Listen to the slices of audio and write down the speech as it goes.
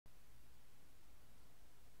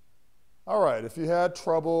All right, if you had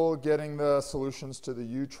trouble getting the solutions to the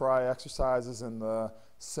U-try exercises in the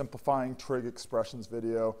Simplifying Trig Expressions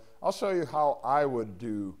video, I'll show you how I would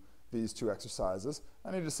do these two exercises.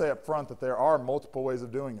 I need to say up front that there are multiple ways of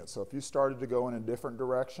doing it. So if you started to go in a different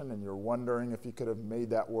direction and you're wondering if you could have made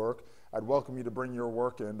that work, I'd welcome you to bring your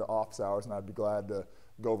work into office hours, and I'd be glad to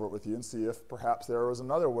go over it with you and see if perhaps there was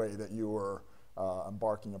another way that you were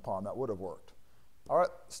embarking upon that would have worked. All right,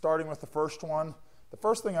 starting with the first one. The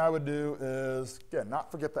first thing I would do is, again, not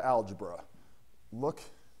forget the algebra. Look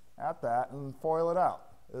at that and FOIL it out.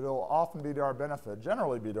 It'll often be to our benefit,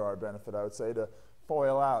 generally be to our benefit, I would say, to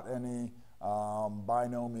FOIL out any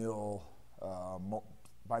binomials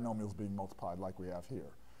being multiplied like we have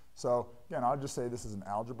here. So again, I'll just say this is an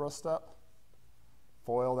algebra step.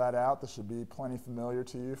 FOIL that out. This should be plenty familiar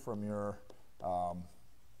to you from your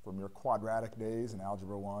quadratic days in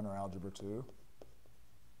Algebra 1 or Algebra 2.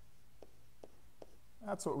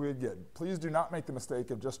 That's what we would get. Please do not make the mistake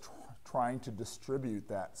of just trying to distribute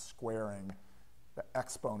that squaring, the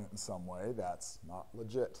exponent in some way. That's not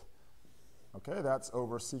legit. Okay, that's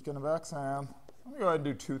over secant of x, and let me go ahead and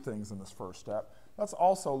do two things in this first step. Let's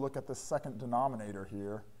also look at the second denominator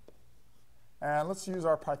here, and let's use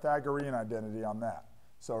our Pythagorean identity on that.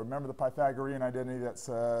 So remember the Pythagorean identity that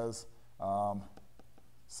says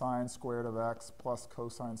sine squared of x plus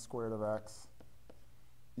cosine squared of x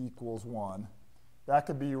equals 1. That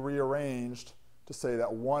could be rearranged to say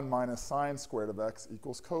that 1 minus sine squared of x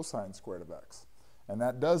equals cosine squared of x. And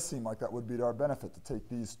that does seem like that would be to our benefit, to take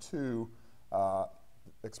these two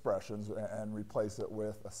expressions and replace it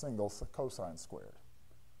with a single cosine squared.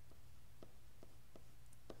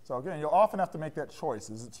 So again, you'll often have to make that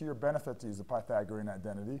choice. Is it to your benefit to use the Pythagorean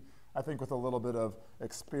identity? I think with a little bit of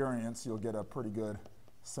experience, you'll get a pretty good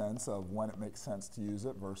sense of when it makes sense to use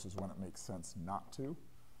it versus when it makes sense not to.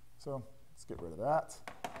 So let's get rid of that.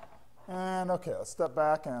 And okay, let's step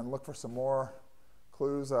back and look for some more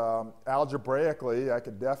clues. Algebraically, I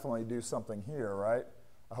could definitely do something here, right?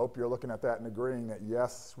 I hope you're looking at that and agreeing that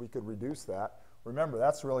yes, we could reduce that. Remember,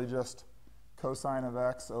 that's really just cosine of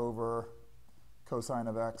x over cosine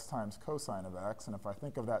of x times cosine of x. And if I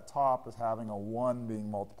think of that top as having a 1 being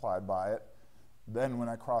multiplied by it, then when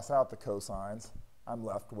I cross out the cosines, I'm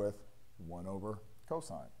left with 1 over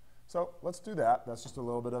cosine. So let's do that. That's just a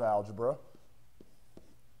little bit of algebra.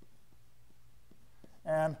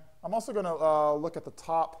 And I'm also going to look at the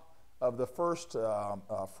top of the first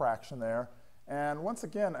fraction there. And once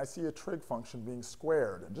again, I see a trig function being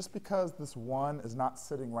squared. And just because this 1 is not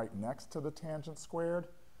sitting right next to the tangent squared,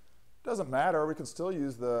 doesn't matter. We can still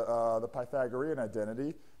use the Pythagorean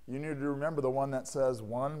identity. You need to remember the one that says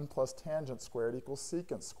 1 plus tangent squared equals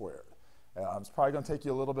secant squared. It's probably going to take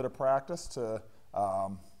you a little bit of practice to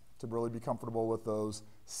really be comfortable with those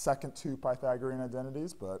second two Pythagorean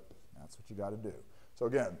identities, but that's what you got to do. So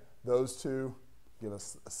again, those two give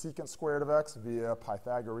us a secant squared of x via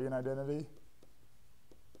Pythagorean identity.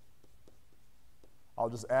 I'll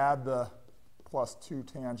just add the plus 2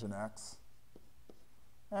 tangent x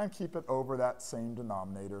and keep it over that same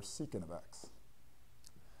denominator, secant of x.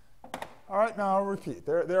 All right, now I'll repeat.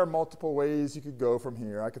 There are multiple ways you could go from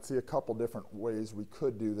here. I could see a couple different ways we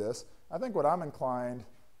could do this. I think what I'm inclined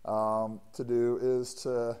to do is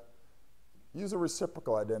to use a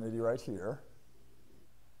reciprocal identity right here.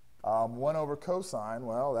 1 over cosine,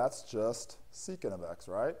 well, that's just secant of x,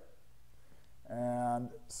 right?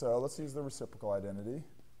 And so let's use the reciprocal identity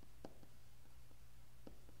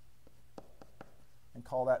and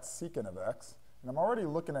call that secant of x. And I'm already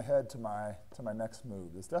looking ahead to my next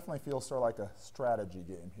move. This definitely feels sort of like a strategy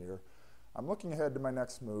game here. I'm looking ahead to my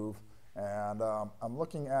next move, and I'm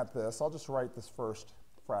looking at this. I'll just write this first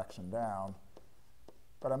fraction down.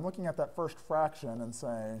 But I'm looking at that first fraction and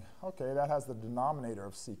saying, okay, that has the denominator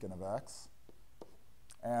of secant of x.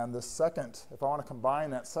 And the second, if I want to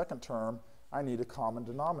combine that second term, I need a common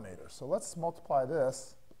denominator. So let's multiply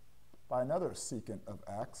this by another secant of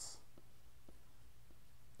x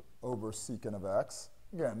over secant of x.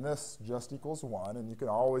 Again, this just equals 1, and you can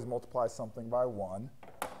always multiply something by 1.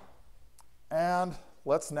 And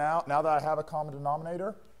let's now that I have a common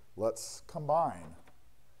denominator, let's combine.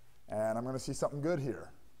 And I'm going to see something good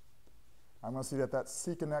here. I'm going to see that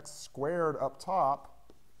secant x squared up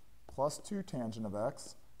top plus 2 tangent of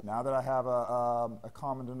x. Now that I have a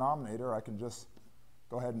common denominator, I can just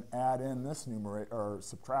go ahead and add in this numerator, or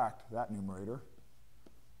subtract that numerator.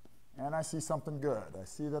 And I see something good. I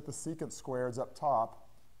see that the secant squareds up top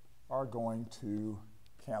are going to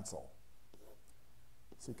cancel.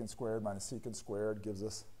 Secant squared minus secant squared gives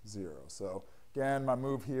us 0. So again, my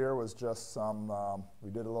move here was just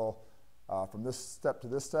we did a little, from this step to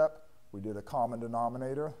this step, we did a common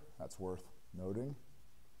denominator. That's worth noting.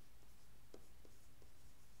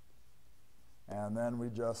 And then we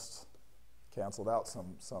just canceled out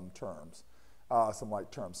some terms, some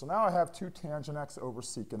like terms. So now I have 2 tangent x over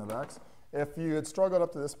secant of x. If you had struggled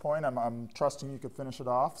up to this point, I'm trusting you could finish it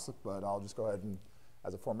off, but I'll just go ahead and,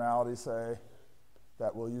 as a formality, say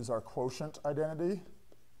that we'll use our quotient identity.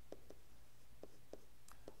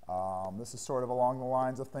 This is sort of along the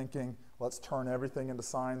lines of thinking, let's turn everything into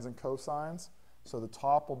sines and cosines. So the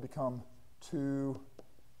top will become 2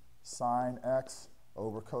 sine x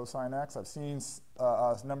over cosine x. I've seen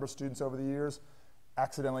a number of students over the years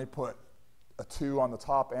accidentally put a 2 on the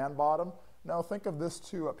top and bottom. No, think of this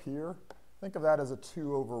 2 up here. Think of that as a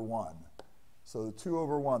 2 over 1. So the 2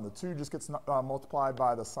 over 1, the 2 just gets multiplied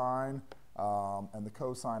by the sine, and the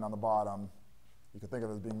cosine on the bottom, you can think of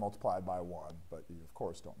it as being multiplied by 1, but you, of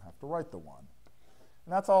course, don't have to write the 1.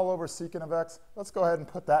 And that's all over secant of x. Let's go ahead and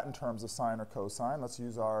put that in terms of sine or cosine. Let's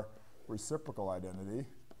use our reciprocal identity.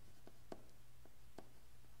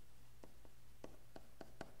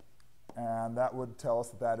 And that would tell us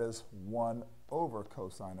that that is 1 over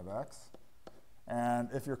cosine of x. And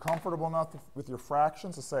if you're comfortable enough with your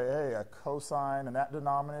fractions to say, hey, a cosine in that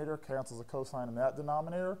denominator cancels a cosine in that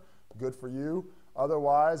denominator, good for you.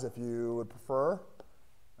 Otherwise, if you would prefer,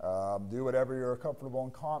 do whatever you're comfortable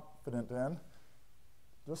and confident in.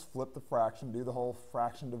 Just flip the fraction, do the whole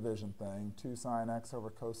fraction division thing, 2 sine x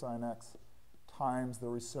over cosine x times the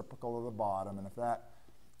reciprocal of the bottom. And if that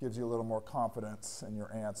gives you a little more confidence in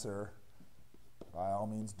your answer, by all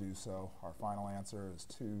means do so. Our final answer is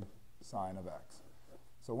 2 sine of x.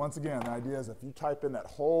 So once again, the idea is if you type in that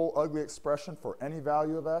whole ugly expression for any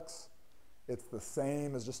value of x, it's the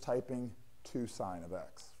same as just typing 2 sine of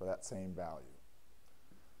x for that same value.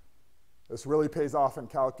 This really pays off in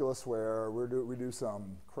calculus where we do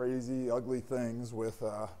some crazy, ugly things with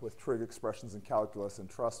trig expressions in calculus, and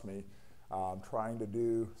trust me, trying to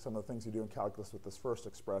do some of the things you do in calculus with this first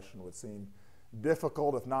expression would seem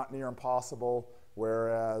difficult, if not near impossible,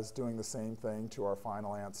 whereas doing the same thing to our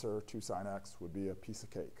final answer, 2 sine x, would be a piece of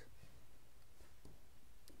cake.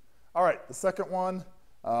 All right, the second one,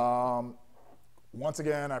 once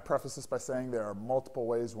again, I preface this by saying there are multiple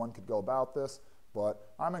ways one could go about this,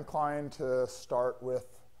 but I'm inclined to start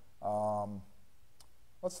with,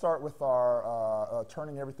 let's start with our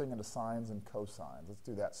turning everything into sines and cosines. Let's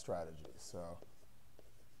do that strategy. So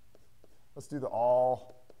let's do the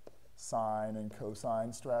all sine and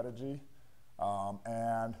cosine strategy.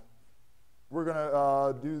 And we're going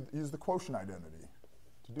to use the quotient identity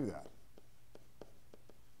to do that.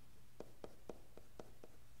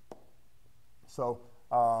 So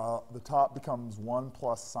the top becomes 1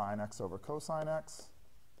 plus sine x over cosine x.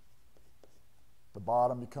 The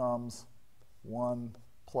bottom becomes 1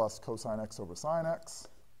 plus cosine x over sine x.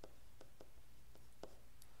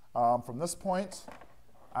 From this point,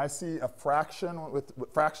 I see a fraction with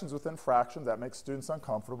fractions within fractions. That makes students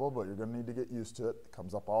uncomfortable, but you're going to need to get used to it. It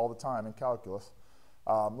comes up all the time in calculus.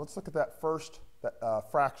 Let's look at that first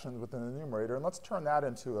fraction within the numerator, and let's turn that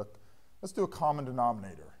into let's do a common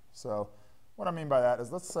denominator. So what I mean by that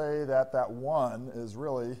is, let's say that that 1 is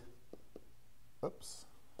really, oops,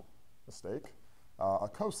 mistake, a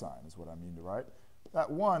cosine is what I mean to write.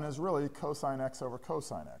 That 1 is really cosine x over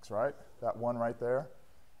cosine x, right? That 1 right there.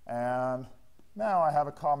 And now I have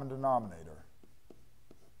a common denominator.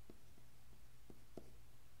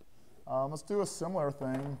 Let's do a similar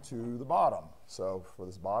thing to the bottom. So for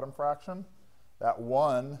this bottom fraction, that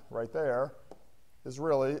 1 right there is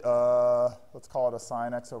really, let's call it a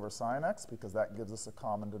sine x over sine x, because that gives us a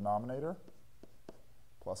common denominator,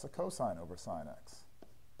 plus a cosine over sine x.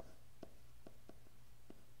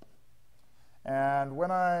 And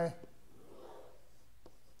when I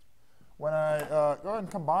go ahead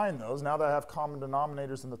and combine those, now that I have common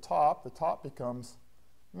denominators in the top becomes,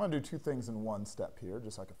 I'm going to do 2 things in one step here,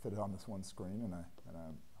 just so I can fit it on this one screen, and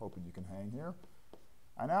I'm hoping you can hang here.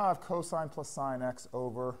 I now have cosine plus sine x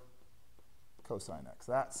over cosine x.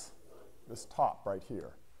 That's this top right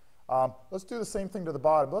here. Let's do the same thing to the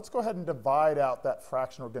bottom. Let's go ahead and divide out that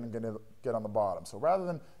fraction we're going to get on the bottom. So rather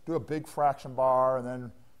than do a big fraction bar and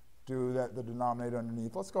then do the denominator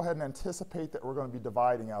underneath, let's go ahead and anticipate that we're going to be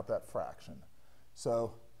dividing out that fraction.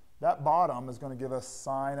 So that bottom is going to give us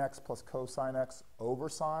sine x plus cosine x over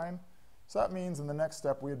sine. So that means in the next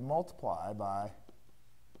step we'd multiply by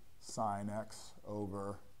sine x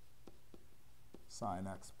over sine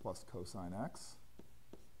x plus cosine x.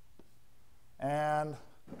 And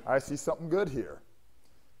I see something good here.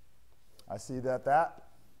 I see that that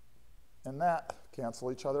and that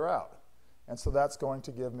cancel each other out. And so that's going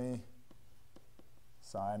to give me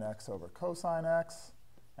sine x over cosine x.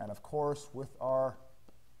 And of course, with our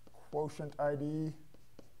quotient ID,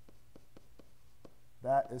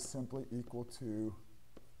 that is simply equal to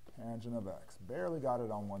tangent of x. Barely got it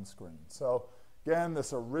on one screen. So again,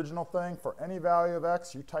 this original thing, for any value of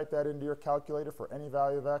x, you type that into your calculator for any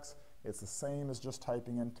value of x, it's the same as just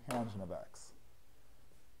typing in tangent of x.